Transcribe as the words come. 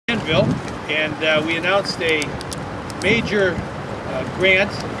Springfield, and we announced a major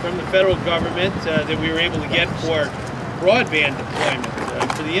grant from the federal government that we were able to get for broadband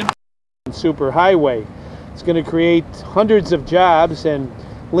deployment for the superhighway. It's going to create hundreds of jobs and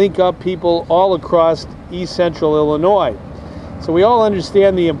link up people all across East Central Illinois. So we all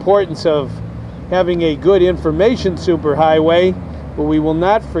understand the importance of having a good information superhighway, but we will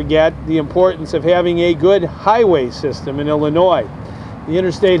not forget the importance of having a good highway system in Illinois. The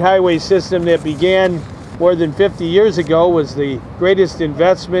interstate highway system that began more than 50 years ago was the greatest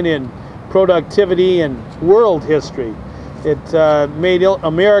investment in productivity in world history. It made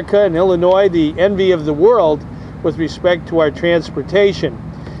America and Illinois the envy of the world with respect to our transportation.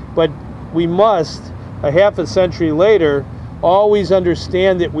 But we must, a half a century later, always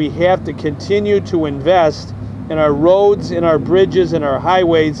understand that we have to continue to invest in our roads, in our bridges, and our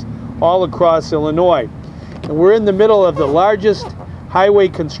highways all across Illinois. And we're in the middle of the largest highway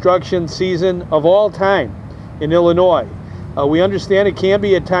construction season of all time in Illinois. We understand it can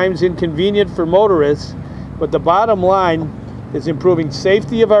be at times inconvenient for motorists, but the bottom line is improving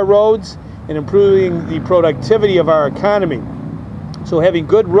safety of our roads and improving the productivity of our economy. So having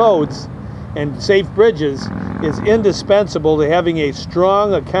good roads and safe bridges is indispensable to having a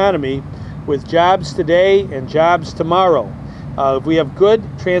strong economy with jobs today and jobs tomorrow. If we have good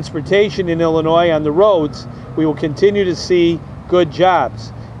transportation in Illinois on the roads, we will continue to see good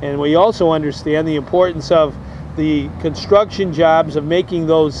jobs. And we also understand the importance of the construction jobs of making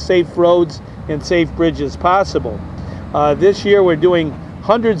those safe roads and safe bridges possible. This year we're doing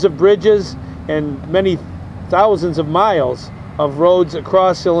hundreds of bridges and many thousands of miles of roads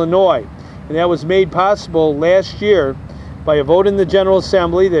across Illinois. And that was made possible last year by a vote in the General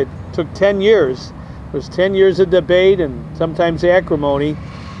Assembly that took 10 years. It was 10 years of debate and sometimes acrimony.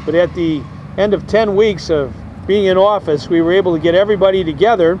 But at the end of 10 weeks of being in office, we were able to get everybody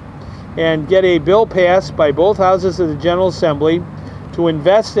together and get a bill passed by both houses of the General Assembly to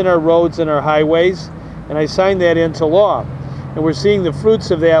invest in our roads and our highways. And I signed that into law. And we're seeing the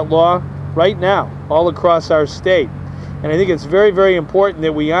fruits of that law right now all across our state. And I think it's very, very important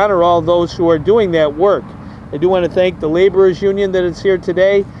that we honor all those who are doing that work. I do want to thank the laborers union that is here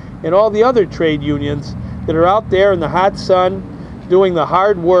today and all the other trade unions that are out there in the hot sun doing the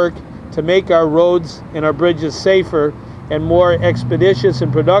hard work to make our roads and our bridges safer and more expeditious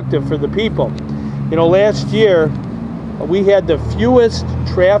and productive for the people. You know, last year we had the fewest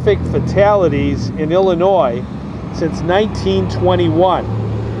traffic fatalities in Illinois since 1921.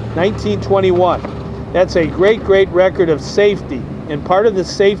 1921. That's a great, great record of safety. And part of the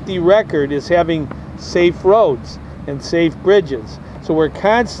safety record is having safe roads and safe bridges. So we're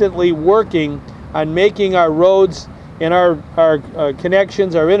constantly working on making our roads and our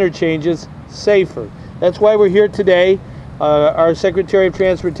connections, our interchanges, safer. That's why we're here today. Our Secretary of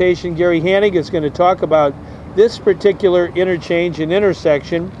Transportation, Gary Hanig, is going to talk about this particular interchange and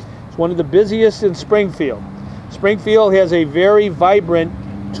intersection. It's one of the busiest in Springfield. Springfield has a very vibrant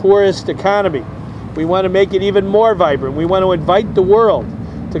tourist economy. We want to make it even more vibrant. We want to invite the world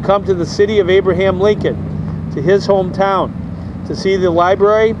to come to the city of Abraham Lincoln, to his hometown, to see the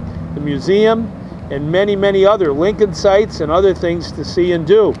library, the museum, and many, many other Lincoln sites and other things to see and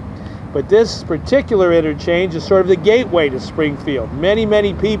do. But this particular interchange is sort of the gateway to Springfield. Many,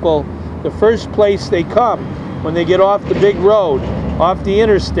 many people, the first place they come when they get off the big road, off the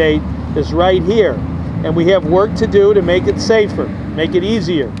interstate, is right here. And we have work to do to make it safer, make it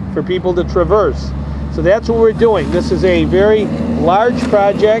easier for people to traverse. So that's what we're doing. This is a very large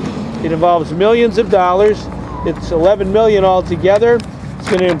project. It involves millions of dollars. It's 11 million altogether. It's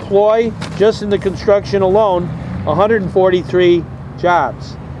going to employ, just in the construction alone, 143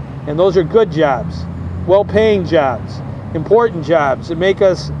 jobs. And those are good jobs, well-paying jobs, important jobs that make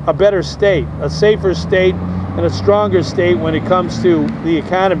us a better state, a safer state, and a stronger state when it comes to the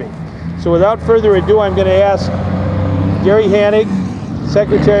economy. So without further ado, I'm going to ask Gary Hanig,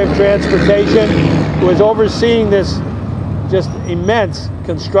 Secretary of Transportation, who is overseeing this just immense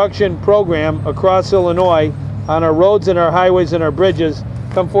construction program across Illinois on our roads and our highways and our bridges.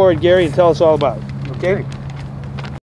 Come forward, Gary, and tell us all about it. Okay?